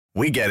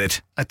We get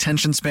it.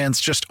 Attention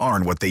spans just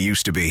aren't what they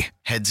used to be.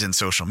 Heads in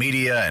social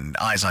media and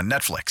eyes on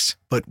Netflix.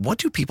 But what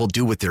do people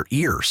do with their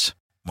ears?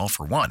 Well,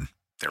 for one,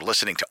 they're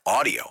listening to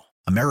audio.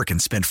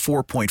 Americans spend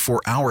 4.4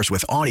 hours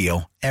with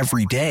audio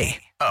every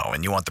day. Oh,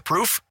 and you want the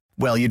proof?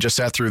 Well, you just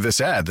sat through this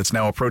ad that's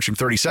now approaching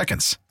 30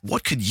 seconds.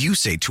 What could you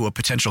say to a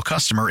potential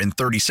customer in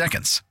 30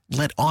 seconds?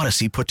 Let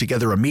Odyssey put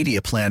together a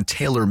media plan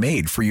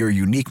tailor-made for your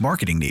unique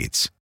marketing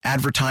needs.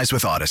 Advertise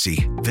with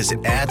Odyssey.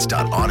 Visit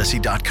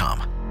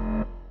ads.odyssey.com.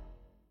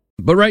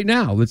 But right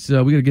now, we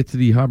got to get to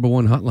the Harbor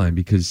One hotline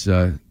because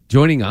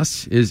joining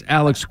us is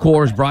Alex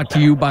Kors, brought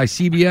to you by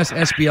CBS,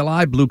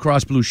 SBLI, Blue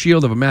Cross Blue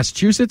Shield of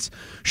Massachusetts,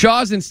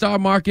 Shaw's and Star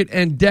Market,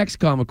 and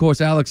Dexcom. Of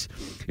course, Alex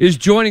is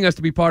joining us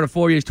to be part of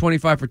Fourier's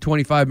 25 for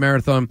 25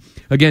 marathon.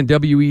 Again,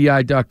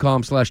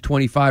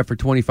 WEI.com/25 for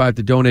 25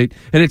 to donate.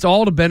 And it's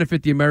all to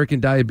benefit the American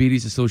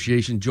Diabetes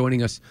Association.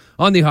 Joining us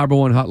on the Harbor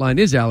One hotline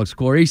is Alex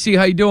Kors. AC,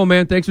 how you doing,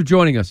 man? Thanks for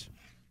joining us.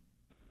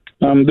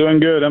 I'm doing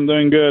good.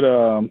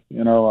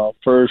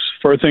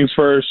 First things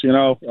first,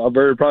 I'm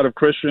very proud of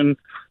Christian.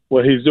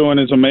 What he's doing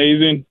is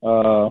amazing.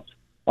 A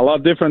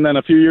lot different than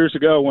a few years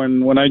ago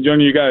when I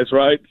joined you guys,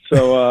 right?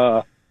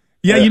 So,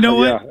 yeah, you know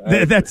what?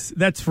 Yeah.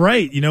 That's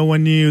right.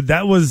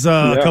 That was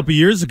a couple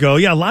years ago.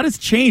 Yeah, a lot has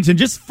changed. And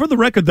just for the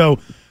record, though,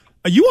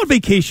 are you on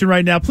vacation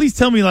right now? Please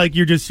tell me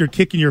you're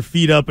kicking your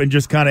feet up and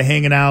just kind of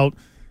hanging out,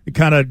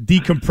 kind of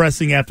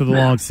decompressing after the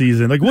long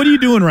season. What are you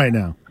doing right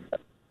now?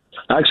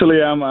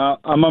 Actually, I'm at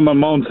my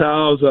mom's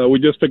house. We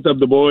just picked up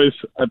the boys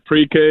at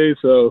pre-K,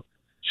 so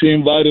she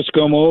invited us to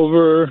come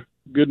over,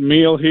 good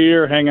meal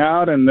here, hang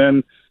out, and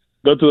then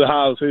go to the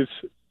house. It's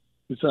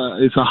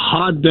a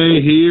hot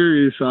day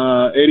here. It's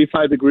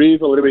 85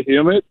 degrees, a little bit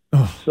humid.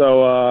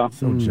 So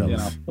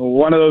jealous.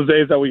 One of those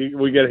days that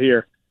we get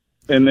here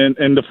in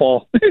the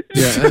fall.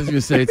 Yeah, I was going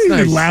to say, it's nice.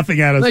 You're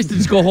laughing at us. Nice to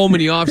just go home in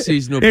the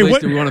off-season to a place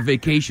that we want a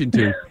vacation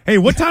to. Hey,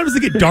 what time does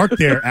it get dark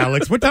there,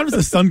 Alex? What time does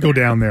the sun go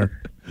down there?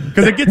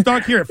 Because it gets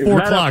dark here at 4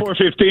 o'clock.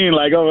 4:15,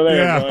 like over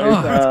there.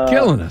 Yeah, it's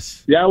killing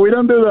us. Yeah, we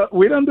don't do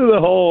the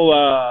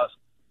whole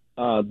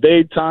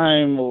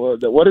daytime.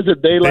 What is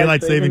it?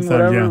 Daylight savings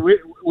time. Yeah.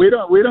 We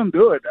don't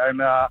do it,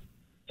 and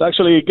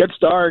it gets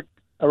dark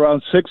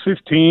around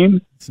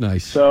 6:15. It's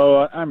nice.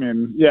 So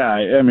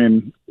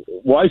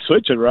why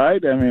switch it,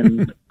 right?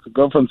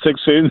 Go from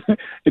 6:15.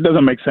 It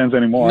doesn't make sense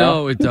anymore.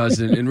 No, it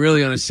doesn't. And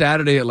really, on a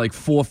Saturday at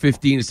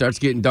 4:15, it starts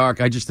getting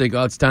dark. I just think,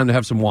 it's time to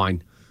have some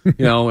wine. And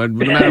no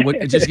matter what,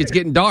 it's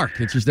getting dark.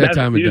 It's just that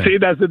time of day. You see,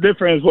 that's the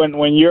difference.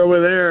 When you're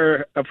over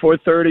there at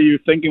 4:30, you're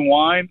thinking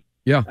wine.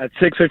 Yeah. At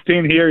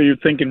 6:15 here, you're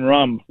thinking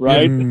rum,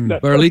 right?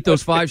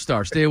 Barlitos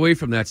 5-star. Stay away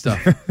from that stuff.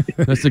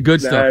 That's the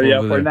good stuff.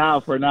 For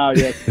now,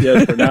 yes,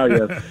 for now,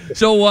 yes.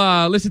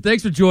 So, listen,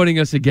 thanks for joining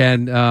us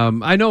again.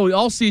 I know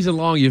all season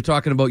long you're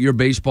talking about your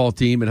baseball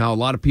team and how a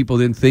lot of people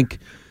didn't think,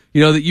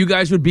 that you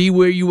guys would be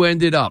where you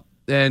ended up.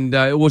 And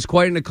it was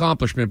quite an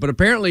accomplishment, but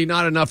apparently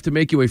not enough to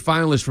make you a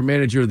finalist for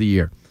Manager of the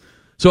Year.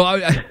 So,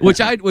 we were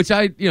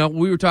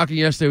talking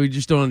yesterday. We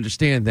just don't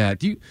understand that.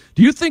 Do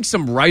you think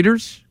some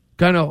writers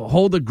kind of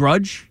hold a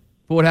grudge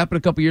for what happened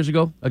a couple years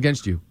ago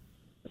against you?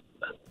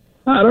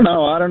 I don't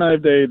know. I don't know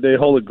if they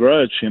hold a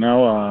grudge.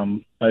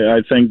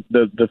 I think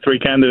the three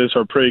candidates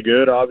are pretty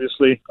good.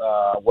 Obviously,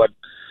 what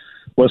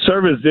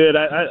Service did,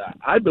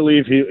 I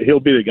believe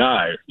he'll be the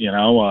guy.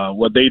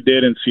 What they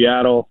did in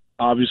Seattle,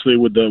 obviously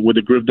with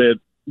the group that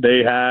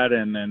they had,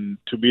 and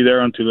to be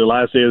there until the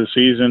last day of the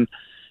season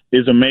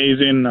is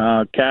amazing.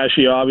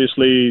 Cashy,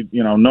 obviously,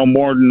 no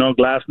more, no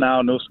glass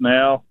now, no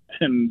snail,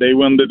 and they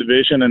won the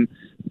division. And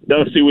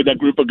Dusty with that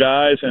group of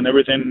guys and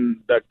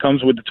everything that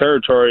comes with the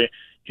territory,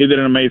 he did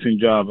an amazing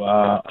job.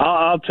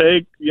 I'll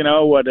take,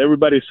 what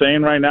everybody's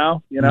saying right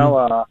now.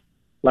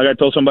 Like I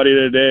told somebody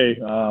today,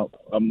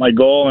 my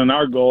goal and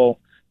our goal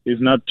is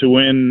not to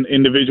win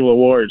individual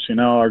awards.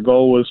 Our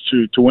goal was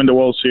to win the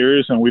World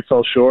Series, and we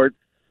fell short.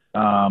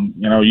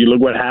 You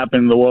look what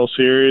happened in the World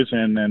Series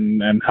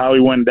and how it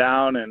went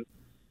down, and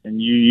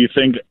you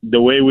think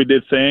the way we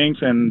did things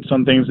and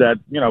some things that,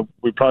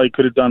 we probably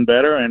could have done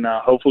better, and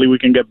hopefully we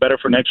can get better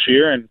for next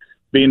year and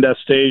be in that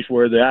stage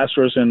where the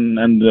Astros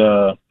and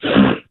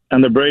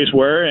the Braves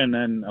were, and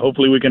then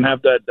hopefully we can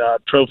have that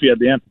trophy at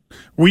the end.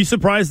 Were you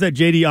surprised that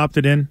JD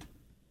opted in?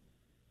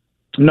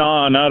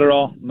 No, not at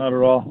all. Not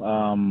at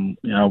all.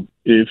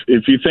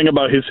 If you think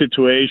about his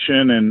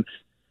situation and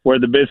where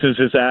the business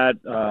is at,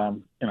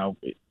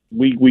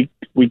 we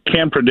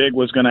can't predict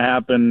what's going to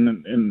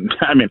happen.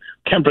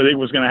 Can't predict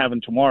what's going to happen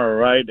tomorrow,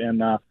 right?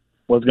 And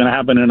what's going to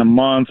happen in a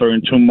month or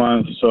in 2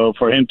 months. So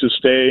for him to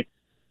stay,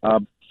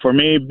 for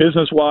me,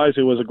 business-wise,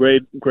 it was a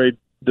great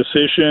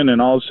decision,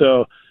 and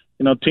also,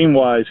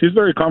 team-wise, he's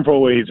very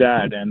comfortable where he's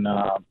at, and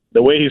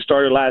the way he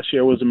started last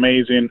year was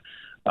amazing.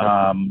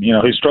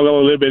 He struggled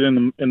a little bit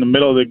in the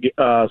middle of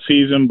the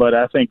season, but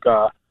I think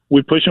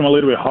we pushed him a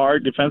little bit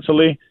hard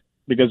defensively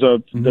because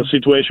of the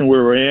situation we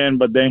were in.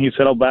 But then he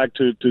settled back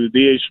to the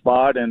DH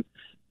spot, and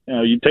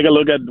you take a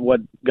look at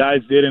what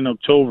guys did in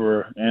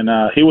October, and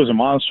he was a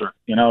monster.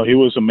 He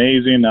was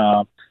amazing.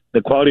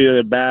 The quality of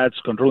the bats,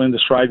 controlling the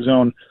strike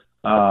zone.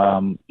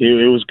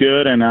 It was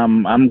good, and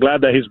I'm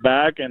glad that he's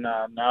back. And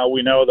now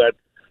we know that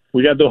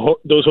we got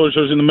those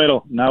horses in the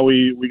middle. Now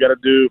we got to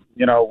do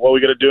what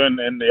we got to do in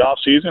the off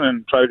season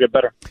and try to get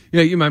better.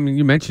 Yeah, you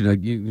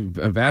mentioned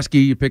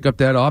Vasquez. You pick up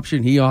that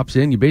option, he opts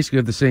in. You basically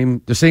have the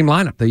same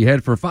lineup that you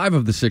had for 5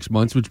 of the 6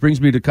 months, which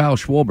brings me to Kyle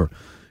Schwarber.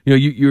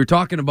 You were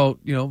talking about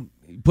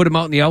put him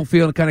out in the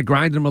outfield and kind of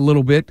grind him a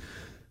little bit.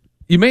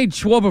 You made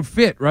Schwarber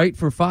fit, right,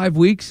 for 5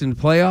 weeks in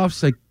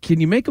playoffs. Like, can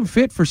you make him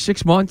fit for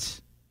 6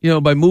 months?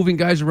 By moving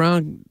guys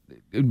around,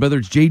 whether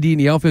it's JD in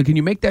the outfield, can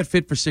you make that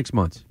fit for 6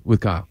 months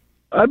with Kyle?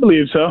 I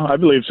believe so.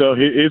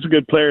 He's a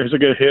good player. He's a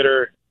good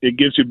hitter. It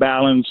gives you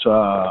balance.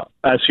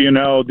 As you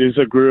know, there's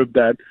a group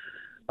that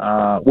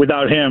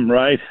without him,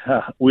 right,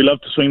 we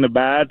love to swing the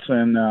bats,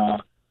 and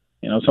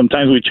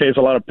sometimes we chase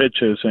a lot of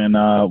pitches. And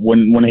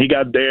when he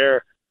got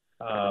there,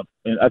 I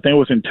think it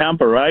was in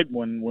Tampa, right,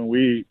 when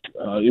we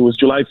it was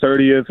July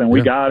 30th, and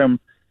we got him.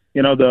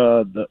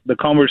 The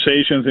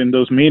conversations in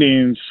those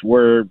meetings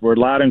were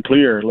loud and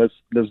clear. Let's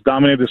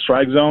dominate the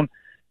strike zone.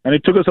 And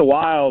it took us a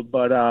while,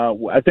 but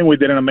I think we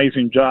did an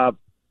amazing job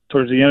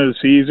towards the end of the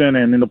season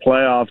and in the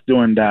playoffs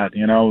doing that.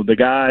 The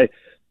guy,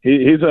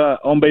 he's a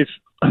on-base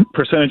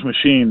percentage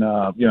machine.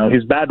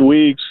 His bad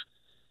weeks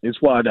is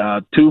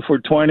 2 for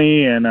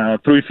 20 and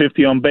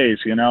 350 on base,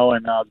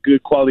 and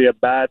good quality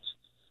at bats.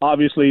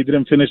 Obviously, he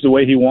didn't finish the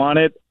way he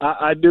wanted.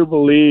 I do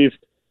believe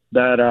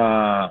that,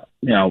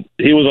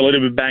 he was a little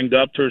bit banged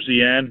up towards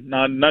the end.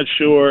 Not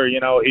sure,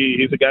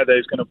 he's a guy that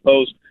is going to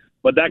post.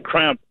 But that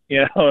cramp,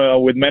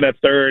 with men at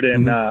third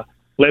and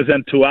less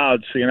than 2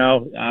 outs,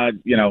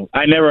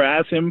 I never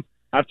asked him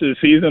after the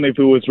season if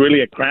it was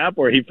really a cramp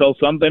or he felt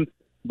something.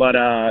 But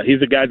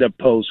he's a guy that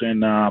posts.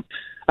 And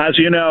as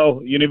you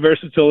know,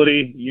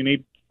 versatility, you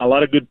need a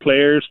lot of good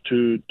players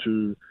to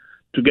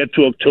get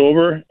to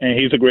October, and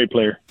he's a great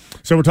player.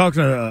 So we're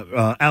talking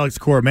to Alex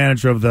Cora,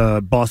 manager of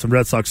the Boston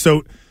Red Sox.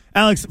 So,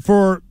 Alex,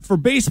 for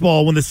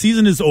baseball, when the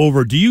season is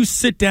over, do you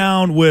sit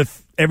down with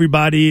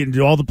everybody and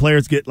do all the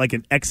players get like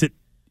an exit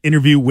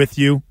interview with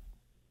you?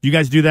 Do you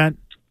guys do that?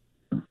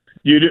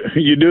 You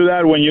do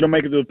that when you don't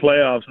make it to the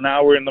playoffs.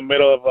 Now we're in the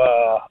middle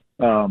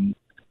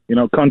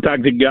of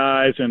contacting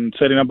guys and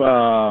setting up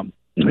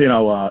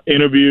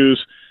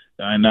interviews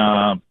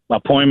and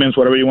appointments,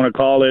 whatever you want to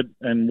call it,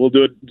 and we'll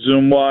do it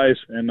Zoom wise.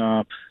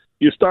 And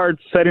you start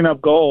setting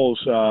up goals,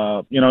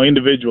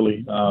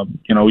 individually.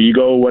 You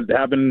go what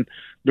happened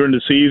during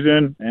the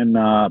season, and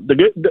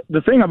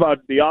the thing about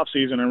the off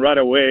season and right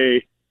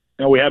away,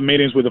 we have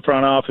meetings with the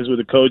front office, with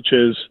the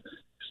coaches,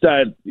 is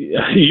that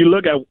you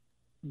look at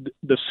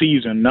the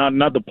season,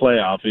 not the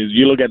playoff.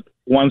 You look at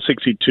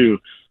 162,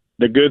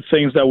 the good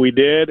things that we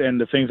did and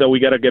the things that we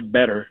got to get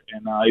better.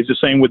 And it's the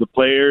same with the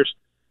players.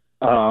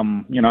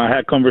 I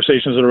had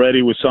conversations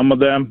already with some of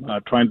them,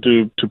 trying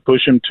to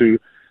push them to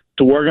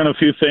work on a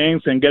few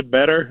things and get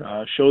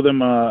better, show them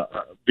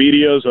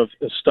videos of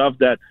stuff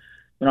that,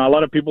 a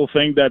lot of people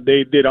think that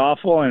they did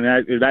awful, and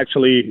it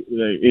actually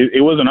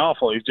it wasn't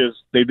awful. It's just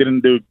they didn't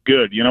do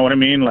good. You know what I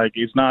mean? Like,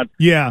 it's not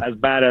as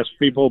bad as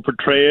people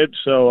portray it.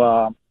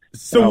 So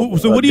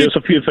what do you? Just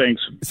a few things.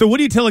 So what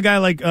do you tell a guy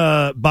like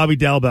Bobby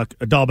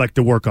Dahlbeck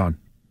to work on?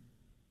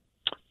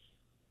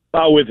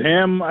 With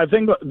him, I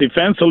think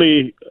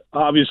defensively,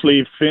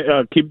 obviously,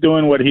 keep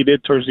doing what he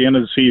did towards the end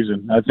of the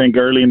season. I think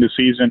early in the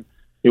season,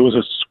 it was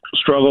a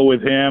struggle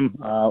with him,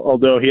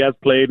 although he has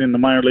played in the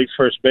minor leagues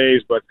first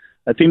base, but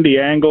I think the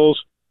angles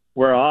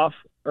were off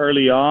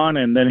early on,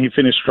 and then he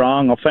finished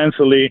strong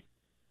offensively.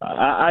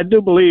 I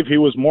do believe he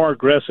was more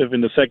aggressive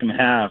in the second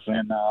half,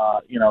 and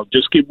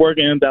just keep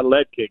working in that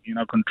leg kick.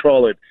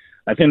 Control it.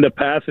 I think the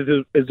pass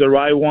is the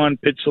right one.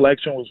 Pitch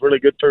selection was really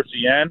good towards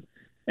the end,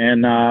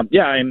 and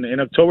in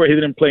October he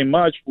didn't play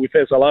much. We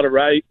faced a lot of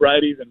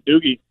righties, and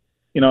Doogie,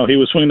 he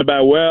was swinging the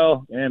bat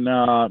well, and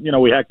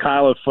we had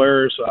Kyle at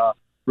first.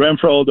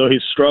 Renfroe, although he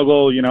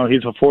struggled,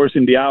 he's a force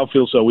in the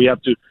outfield, so we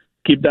have to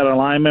keep that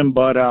alignment.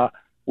 But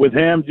with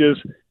him,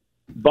 just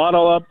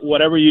bottle up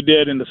whatever you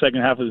did in the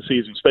second half of the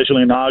season,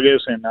 especially in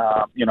August, and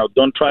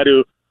don't try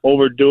to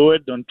overdo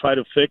it. Don't try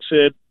to fix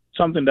it.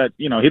 Something that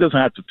he doesn't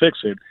have to fix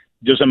it.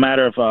 Just a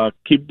matter of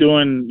keep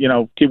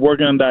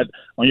working on that,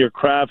 on your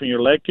craft and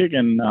your leg kick,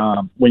 and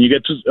when you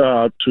get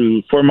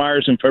to Fort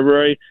Myers in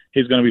February,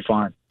 he's going to be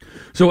fine.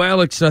 So,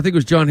 Alex, I think it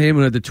was John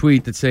Heyman had the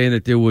tweet that saying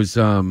that there was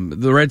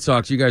the Red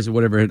Sox, you guys or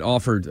whatever, had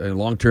offered a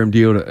long-term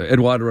deal to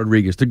Eduardo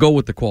Rodriguez to go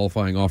with the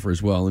qualifying offer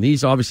as well, and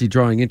he's obviously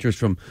drawing interest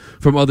from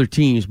other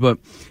teams. But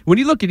when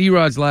you look at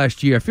Erod's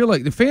last year, I feel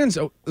like the fans,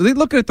 are they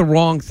looking at the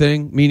wrong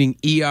thing, meaning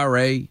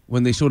ERA,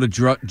 when they sort of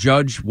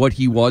judge what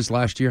he was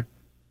last year?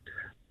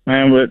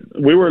 Man,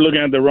 but we were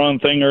looking at the wrong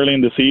thing early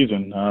in the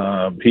season.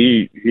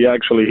 He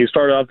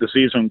started off the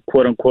season,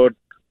 quote unquote,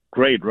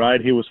 great,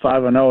 right? He was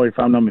 5-0, if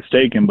I'm not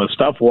mistaken. But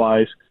stuff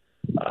wise,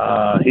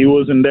 he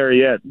wasn't there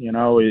yet.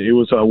 It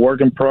was a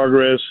work in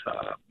progress.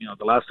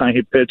 The last time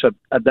he pitched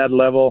at that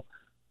level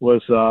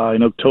was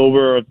in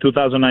October of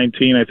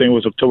 2019. I think it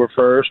was October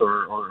 1st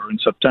or in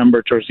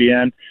September towards the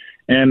end.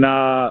 And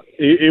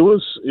it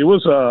was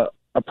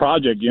a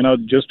project,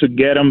 just to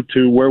get him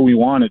to where we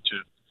wanted to.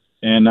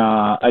 And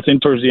I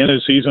think towards the end of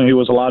the season, he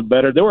was a lot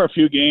better. There were a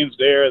few games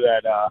there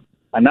that,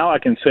 and now I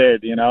can say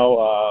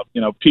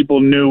it, people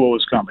knew what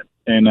was coming.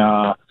 And,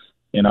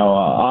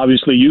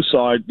 obviously you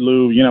saw it,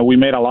 Lou. We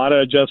made a lot of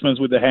adjustments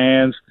with the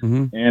hands,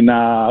 and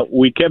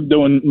we kept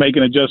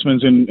making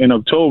adjustments in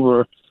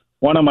October.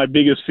 One of my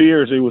biggest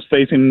fears, it was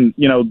facing,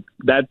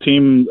 that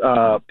team,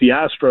 the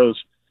Astros,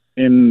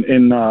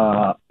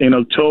 in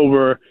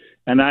October.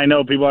 And I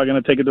know people are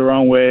going to take it the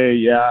wrong way.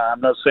 Yeah,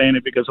 I'm not saying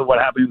it because of what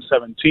happened in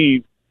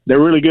 2017. They're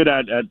really good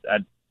at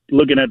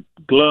looking at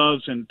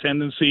gloves and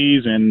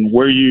tendencies and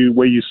where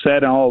you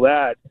set and all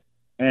that.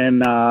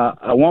 And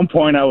at one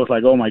point, I was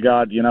like, "Oh my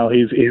God,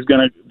 they're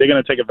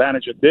gonna take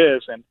advantage of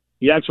this." And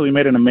he actually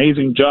made an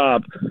amazing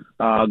job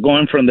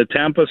going from the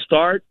Tampa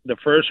start, the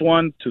first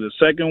one, to the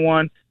second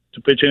one, to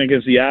pitching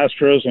against the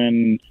Astros.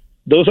 And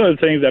those are the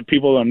things that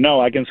people don't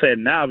know. I can say it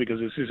now because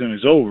the season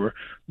is over.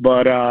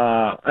 But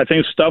I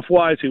think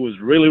stuff-wise, he was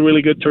really,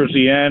 really good towards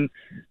the end.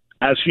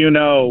 As you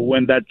know,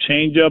 when that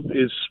changeup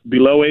is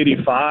below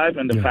 85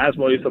 and the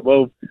fastball is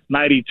above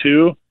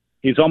 92,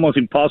 he's almost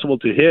impossible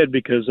to hit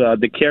because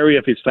the carry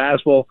of his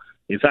fastball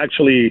is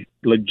actually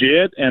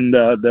legit, and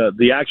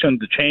the action,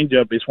 the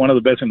changeup, is one of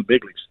the best in the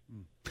big leagues.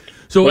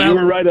 So you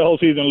were right the whole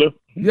season, Lou.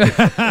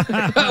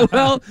 Yeah.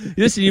 Well,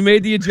 listen, you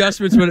made the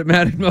adjustments when it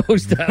mattered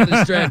most down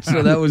the stretch,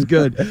 so that was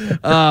good.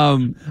 I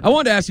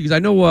wanted to ask you, because I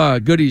know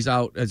Goody's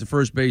out as a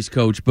first base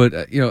coach, but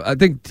I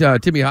think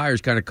Timmy Hires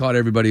kind of caught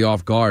everybody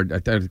off guard. I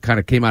thought it kind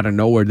of came out of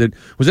nowhere.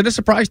 Was it a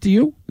surprise to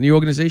you in the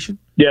organization?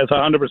 Yes,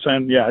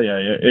 100%. Yeah.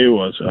 It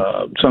was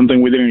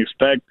something we didn't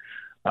expect.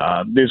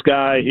 This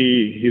guy,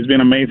 he's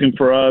been amazing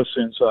for us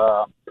since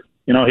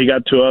he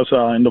got to us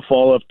in the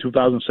fall of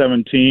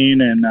 2017,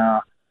 and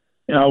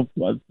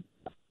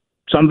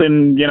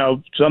something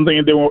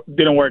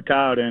didn't work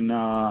out, and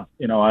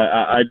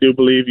I do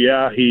believe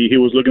he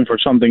was looking for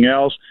something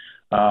else,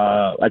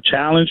 a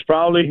challenge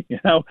probably.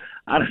 I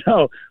don't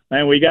know,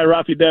 man. We got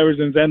Rafi Devers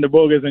and Xander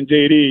Bogaerts and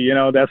JD.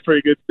 That's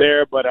pretty good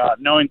there. But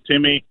knowing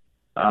Timmy,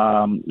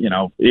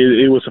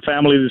 it was a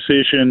family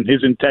decision.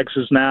 He's in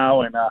Texas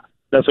now, and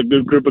that's a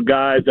good group of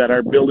guys that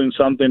are building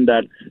something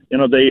that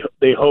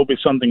they hope is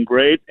something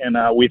great, and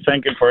we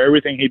thank him for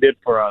everything he did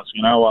for us.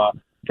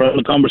 From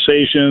the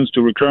conversations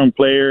to recurring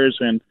players,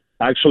 and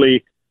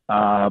actually,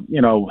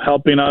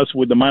 helping us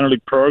with the minor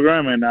league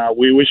program, and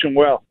we wish him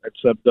well.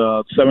 Except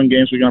 7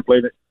 games we're going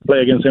to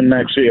play against him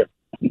next year.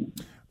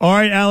 All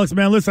right, Alex,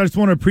 man. Listen, I just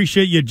want to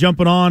appreciate you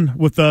jumping on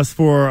with us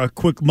for a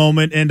quick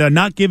moment and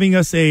not giving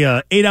us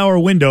a 8-hour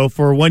window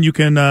for when you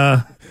can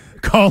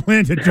call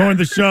in to join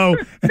the show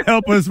and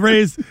help us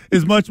raise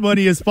as much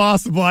money as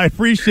possible. I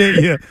appreciate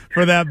you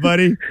for that,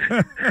 buddy.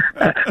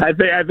 I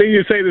think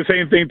you say the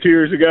same thing 2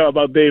 years ago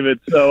about David,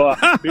 so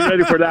be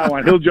ready for that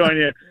one. He'll join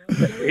you.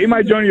 He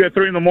might join you at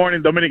 3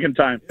 a.m. Dominican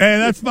time. Hey,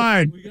 that's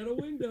fine.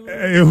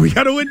 We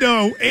got a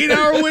window.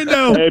 8-hour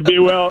window. Hey,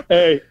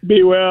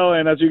 be well.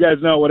 And as you guys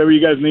know, whatever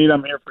you guys need,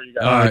 I'm here for you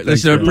guys. All right,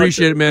 listen, I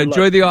appreciate it, man.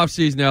 Enjoy the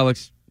offseason,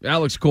 Alex.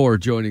 Alex Cora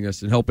joining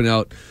us and helping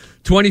out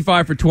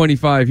 25 for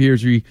 25 here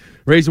as we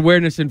raise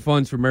awareness and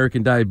funds for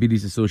American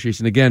Diabetes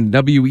Association. Again,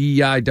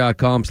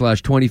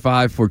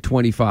 WEI.com/25 for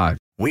 25.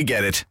 We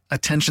get it.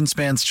 Attention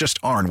spans just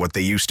aren't what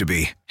they used to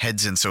be.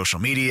 Heads in social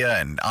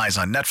media and eyes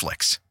on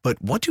Netflix. But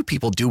what do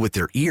people do with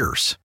their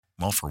ears?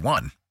 Well, for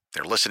one,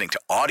 they're listening to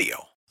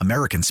audio.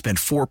 Americans spend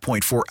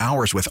 4.4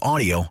 hours with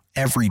audio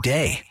every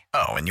day.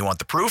 Oh, and you want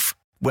the proof?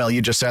 Well,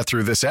 you just sat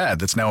through this ad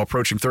that's now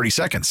approaching 30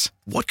 seconds.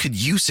 What could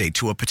you say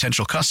to a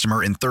potential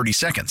customer in 30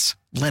 seconds?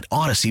 Let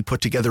Odyssey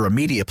put together a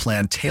media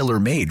plan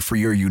tailor-made for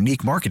your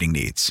unique marketing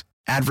needs.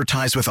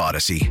 Advertise with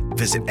Odyssey.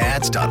 Visit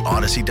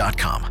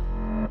ads.odyssey.com.